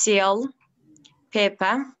 seal,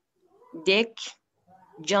 pepper, deck,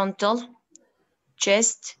 gentle,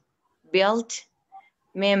 chest, belt,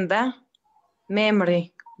 member,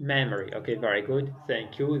 memory. Okay, very good.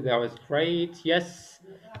 Thank you. That was great. Yes.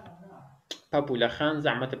 Papula Khan,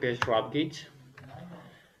 زعمت بيش راب جيت.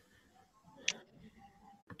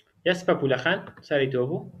 Yes, Papula Khan. ساري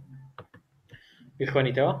توبو.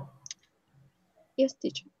 بيخوني توا. Yes,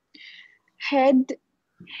 teacher. Head,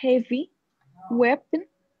 heavy, weapon,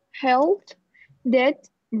 health, dead,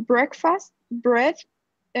 breakfast, bread,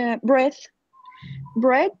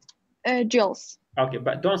 gels. Okay,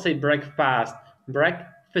 but don't say breakfast.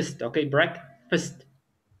 Breakfast, okay? Breakfast.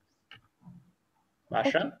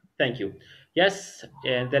 Basha, okay. Thank you. Yes,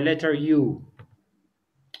 and the letter U.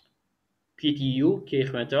 PTU,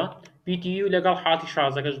 كيف متى؟ PTU لقال حاطي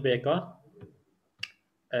شازكش بيكا.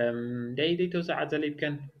 داي توزع عزلي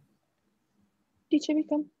بكن. Teacher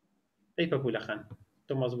become. أي بقول أخان.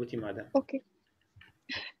 تو مزبوطي ماذا؟ Okay.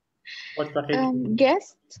 What's the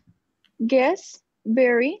guess,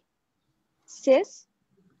 berry, sis,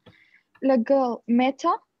 لقال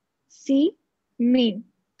meta, سي مين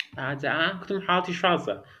كتم حالتي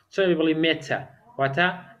شازة شو بلي ميتا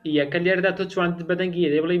واتا إيا كلير دا تشوان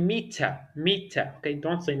بدنجية بلي ميتا okay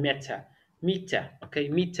don't say meta ميتا okay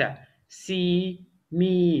ميتا سي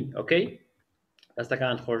مين okay بس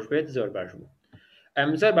كان خوش بيت زور باش بو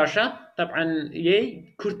زور باشا طبعا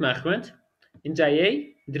يي كورت ما خوينت انجا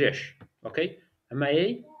يي دريش اوكي اما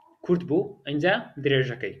يي كورت بو انجا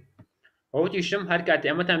دريش اوكي ووتي شم هر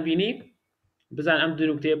كاتي اما تنبيني بزان ام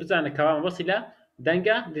دروكتي بزان كوام وصله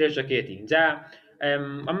دنگا درێژەکەیەتی جا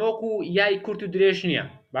ئەمە وەکو یای کورت و درێژ نییە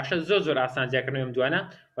باشە زۆر ئاسان جیاکردنەوەم دوانە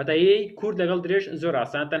وەتا یەی کورت لەگەڵ درێژ زۆر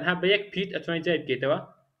ئاسان تەنها بە یەک پیت ئەتوانیت جای بکەیتەوە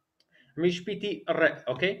ئەمیش پیتی ڕ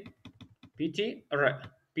ئۆکەی پیتی ڕ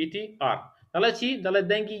پیتی ئار دەڵێ چی دەڵێ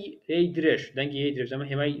دەنگی یەی درێژ دەنگی یەی درێژ ئەمە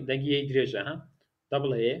هێمای دەنگی یەی درێژە ها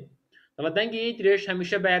دەبڵێ یێ دەڵێ دەنگی یەی درێژ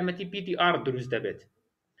هەمیشە بە یارمەتی پیتی ئار دروست دەبێت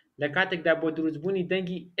لە کاتێکدا بۆ دروستبوونی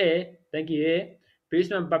دەنگی ئێ دەنگی ئێ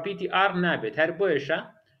پێویستمان بە پیتی ئار نابێت هەر بۆیەشە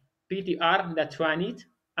پیتی ئار دەتوانیت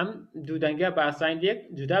ئەم دوو دەنگە بە ئاسانیەک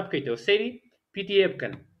جودا بکەیتەوە سەیری پیتی ئێ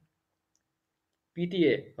بکەن پیتی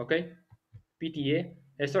ئێ ئۆکەی پیتی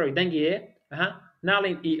ئێ سۆری دەنگی ئێ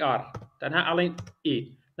ناڵێن ئی ئار تەنها ئەڵێن ئی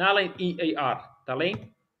ناڵێن ئی ئەی ئار دەڵێن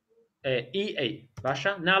ئی ئەی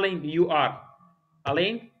باشە ناڵێن یو ئار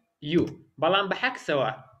ئەڵێن یو بەڵام بەحەکسەوە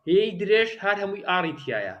هەیەی درێژ هەر هەمووی ئاری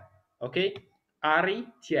تایە ئۆکەی ئاری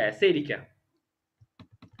تایە سەیریکە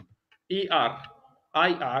ER,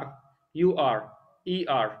 IR, UR,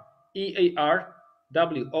 ER, EAR,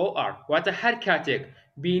 WOR واتە هەر کاتێک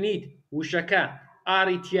بینیت وشەکە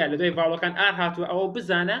ئاری تیا لە دوای ڤاوڵەکان ئار هاتووە ئەوە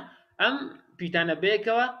بزانە ئەم پیتانە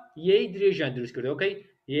بەیەکەوە یەی درێژیان دروست کردو ئۆکەی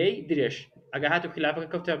یەی درێژ ئەگە هاتو خلافەکە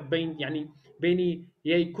کەوتە بین یعنی بینی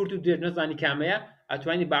یەی کورت و درێژ نەزانی کامەیە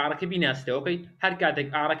ئەتوانی بە ئارەکە بیناستەوە ئۆکەی هەر کاتێک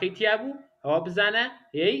ئارەکەی تیا بوو ئەوە بزانە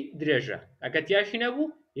یەی درێژە ئەگە تیاشی نەبوو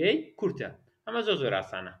یەی کورتە ئەمە زۆر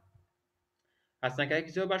ئاسانە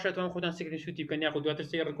ئاسانکارێکی زۆر باشە توان خۆتان سکرین شوتی بکەن یاخود دواتر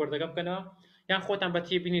سەیری ڕکۆردەکە بکەنەوە یان خۆتان بە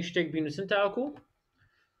تێبینی شتێک بینووسن تاوەکو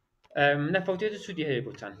نەفەوتێت سوودی هەیە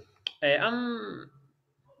بۆتان ئەم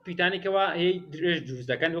پیتانێکەوە هەیەی درێژ دروست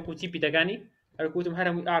دەکەن وەکو چی پیتەکانی هەرکوتم هەر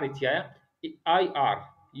هەمووی ئاری تایە IR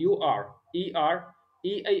UR ER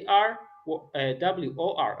EAR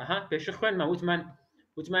WOR پێشە خوێنمە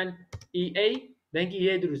وتمان EA دەنگی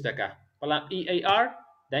هەیە دروست دەکا بەڵام EAR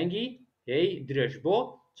دەنگی هەیەی درێژ بۆ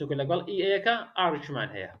چونکە لەگەڵ ئیەکە ئاڕیشمان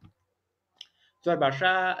هەیە زۆر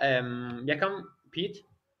باشە یەکەم پیت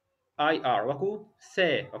IR وەکو سێ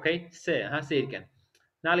ئۆکەی سێ سیرکەن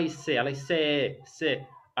ناڵی سێ ئەڵی سێ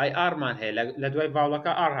IR مان هەیە لە دوای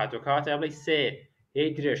ڤاوڵەکە ئار هاتووە کەواتە ئەڵی سێ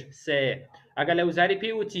هەیەی درێژ سێ ئەگەر لە وزاری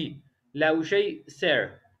پێی وتی لە وشەی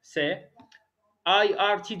سێ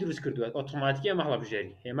IR چی دروست کردووە ئۆتۆماتیکە ئەمە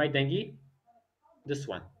هەڵەبژێری هێمای دەنگی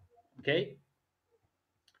دسوان ئۆکەی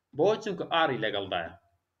بۆ چونکە ئاری لەگەڵدایە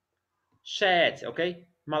شێت ئۆکەی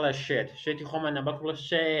مەڵە شێتی خۆمان نەبەت بڵە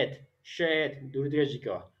شێت دوور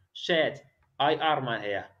درێژیکەوە شێت IR مان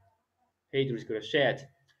هەیە هەی دروست کردووە شێت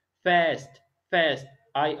فێست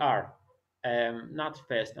IR not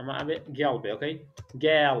fast ئەمە ئەبێ گێڵ بێ ئۆکەی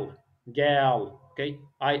گێڵ ئۆکەی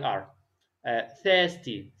IR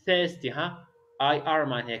thirsty IR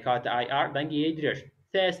مان هەیە کاتە IR دەنگی هەیەی درێژ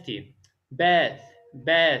thirsty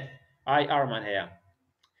bath IR مان هەیە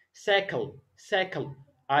سەکڵ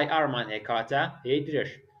IR مان هەیە کاتە هەیەی درێژ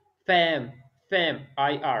فێم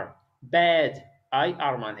IR bad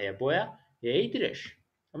IR مان هەیە بۆیە هەیەی درێژ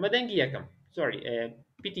ئەمە دەنگی یەکەم سۆری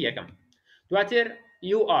پیتی یەکەم دواتر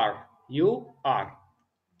UR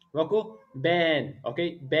وەکو بێن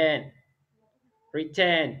ئۆکەی بێن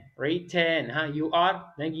return UR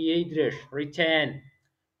دەنگی هەیەی درێژ return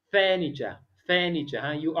فێنیچە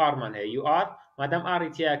UR مان هەیە UR مادام ئاری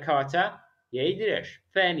تایە کاتە هەیەی درێژ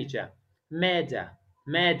فێنیچە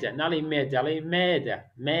مێدە ناڵی مێدەڵی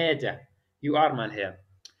مێدە UR مان هەیە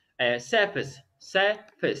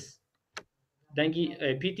سەفس دەنگی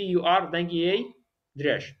پیتی UR دەنگی هەیەی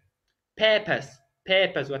درێژ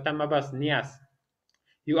پێپەس وەتە مەبەست نیاز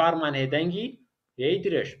UR مان هەیە دەنگی هەیەی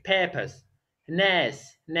درێژ پێپەس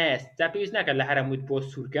نێس جا پێویست ناکات لە هەرهەمووت بۆ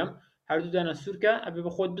سوورکەم هەردوو دانە سوورکە ئەبێ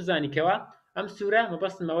بە خۆت بزانیکەوە ئەم سوورە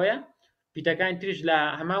مەبەستمەوەیە پیتەکانی تریش لە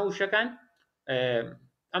هەمان وشەکان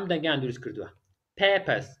ئەم دەنگیان دروست کردووە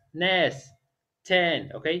پێپەس نێس تێن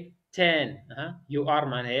ئۆکەی تێن UR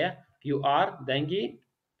مان هەیە UR دەنگی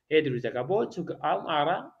هەیە دروست دەکات بۆ چونکە ئەم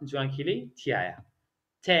ئارە جوانکیلەی تایە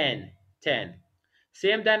تێن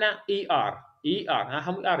سێم دانە ER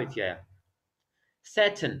هەمووی ئاری تایە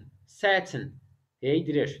سەتن هەیەی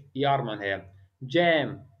درێژ ER مان هەیە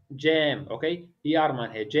جێم ئۆکەی ER مان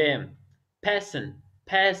هەیە جێم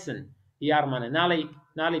پێسن ER مانە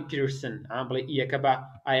ناڵی پیرسن بڵێ ئیەکە بە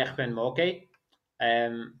ئایە خوێنمە ئۆکەی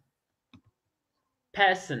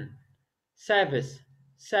person service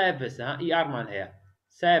service ها ER مان هەیە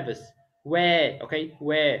service way okay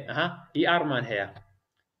way ER مان هەیە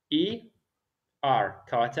ER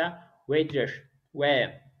کەواتە way درێژ way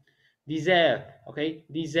deserve okay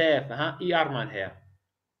deserve ER مان هەیە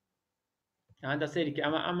هەندە سەیری کە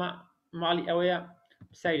ئەمە ماڵی ئەوەیە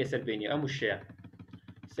سای لەسەر بینی ئەم وشەیە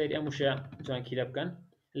سەیری ئەم وشەیە جوان کیرە بکەن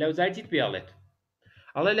لەو زایتیت پێڵێت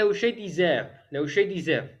ئەڵێ لە وشەی deserve لە وشەی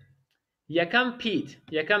deserve یەکەم پیت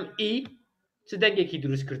یەکەم ئی چ دەنگێکی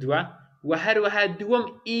دروست کردووە و هەروەها دووەم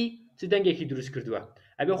ئی چ دەنگێکی دروست کردووە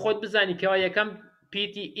ئەبێ خۆت بزانی کەوا یەکەم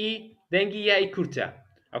پیتی ئی دەنگی یای کورتە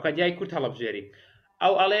ئەو کات یای کورت هەڵەبژێری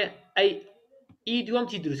ئەو ئەڵێ ئەی ئی دووەم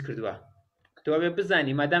چی دروست کردووە تۆ ئەبێ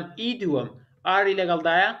بزانی مادام ئی دووەم ئاری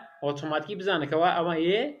لەگەڵدایە ئۆتۆماتیکی بزانەکەەوە ئەوە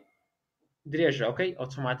یێ درێژە ئۆکەی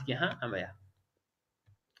ئۆتۆماتیکی ئەمەیە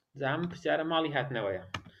زانم پرسیارە ماڵی هاتنەوەیە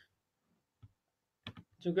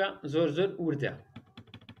چونکە زۆر زۆر وردە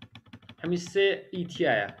هەمی سێ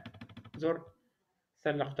ئیتیایە زۆر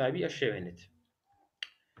سەر لە قوتابی ئەشێوێنێت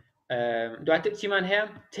دواتر چیمان هەیە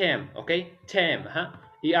تێم ئۆکەی تێم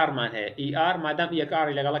ئیئارمان هەیە ئیئار مادام یەک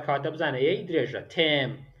ئاری لەگەڵە کەواتە بزانە یەی درێژە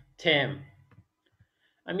تێم تێم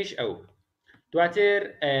ئەمیش ئەو دواتر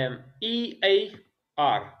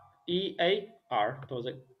EAR EAR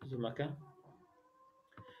تۆزە زومەکە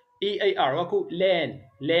EAR وەکو لێن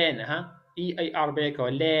لێن EAR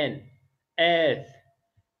بەیەکەوە لێن earth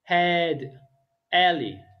head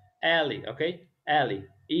alley alley okay alley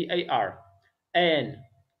EAR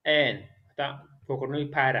N تا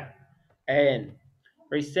فۆکردنەوەی پارە N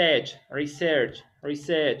research research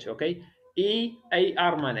research okay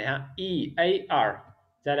EAR مانەیە EAR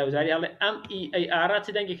زارە وزاری ئەڵێ ئەم EAR چ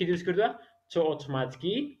دەنگێکی دروست کردووە چۆ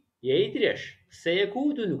ئۆتۆماتیکی یەی درێژ سەیەک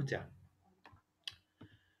و دوو نوکتە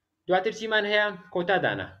دواتر چیمان هەیە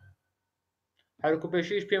کۆتادانە هەروکو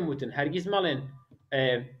پێشویش پێم وتن هەرگیز مەڵێن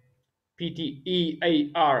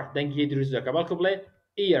PTEAR دەنگی دروست دەکە بەڵکو بڵێ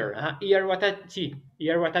ear ear واتە چی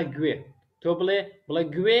ear واتە گوێ تۆ بڵێ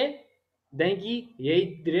گوێ دەنگی یەی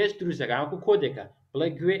درێژ دروست دەکە وەکو کۆدێکە بڵێ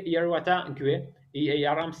گوێ ear واتە گوێ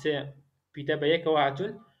EAR ئەم سێ پیتە بەیەکەوە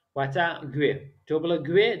هاتوون واتە گوێ تۆ بڵێ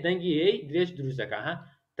گوێ دەنگی یەی درێژ دروست دەکە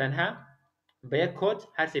تەنها بە یەک کۆد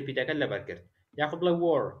هەر سێ پیتەکەت لەبەرگرت یاخود بڵێ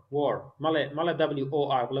war مەڵێ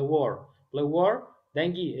WOR بڵێ war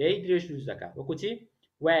دەنگی یەی درێژ دروست دەکە وەکو چی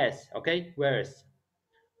worse okay worse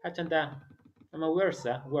هەرچەندە ئەمە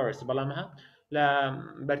worse بەڵام لە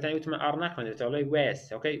بەرتانی وتمە ئار ناخوێنێتەوە بڵێ worse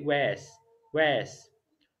okay worse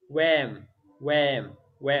wham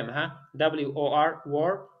WOR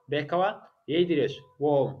war بێکەوە یەی درێژ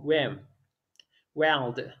wham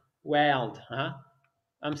weld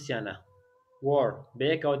ئەم سیانە war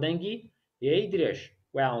بەیەکەوە دەنگی یەی درێژ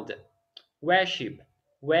weld worship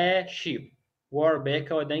war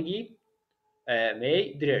بەیەکەوە دەنگی یەی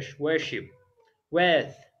درێژ worship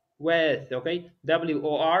with okay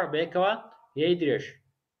WOR بەیەکەوە یەی درێژ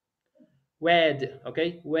wed okay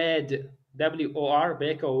wed WOR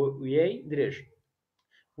بەیەکەوە یەی درێژ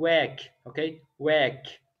whack okay whack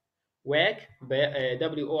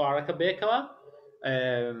WOR-ەکە بەیەکەوە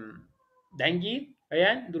دەنگی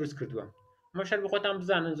ئەیان دروست کردووە ئەمە شەر بخۆتان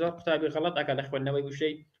بزانن زۆر قوتابی غەڵەت ئەکات لە خوێندنەوەی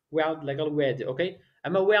وشەی weld لەگەڵ wed okay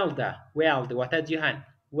ئەمە weld واتە جیهان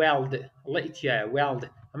weldڵە ئیتیایە weld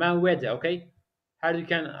ئەمە wed okay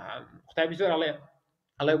هەردووکیان قوتابی زۆر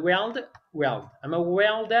ئەڵێ weld ئەمە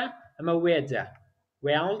welدە ئەمە wedە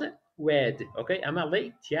wed okay ئەمەڵە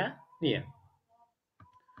ئیتیا نییە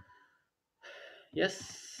yes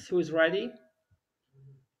who is ready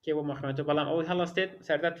کێ بۆ مەخوێنێتەوە بەڵام ئەوەی هەڵەستێت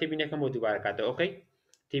سەردا تێبینەکەم بۆ دووبارە کاتەوە okay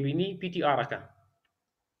تێبینی PTR-ەکە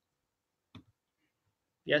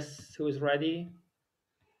yes who is ready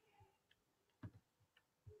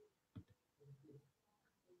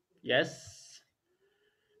yes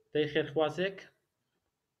دەی خێرخوازێک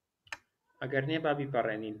ئەگەر نێ با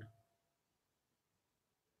بیپەڕێنین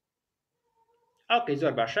ئۆکەی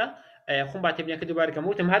زۆر باشە خۆم با تێبینەکە دووبارەکەم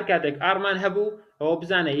وتم هەر کاتێک ئارمان هەبوو ئەوە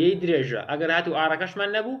بزانە یەی درێژە ئەگەر هاتوو ئارەکەشمان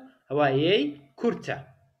نەبوو ئەوە یەی کورتە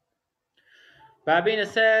با بینە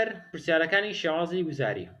سەر پرسیارەکانی شێوازی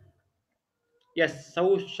گوزاری yes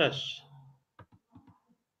 106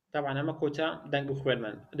 طبعا ئەمە کۆتا دەنگ و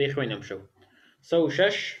خوێنمان دەیخوێنم شەو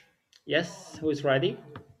 106 yes who is ready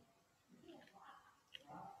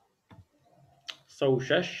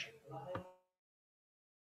 106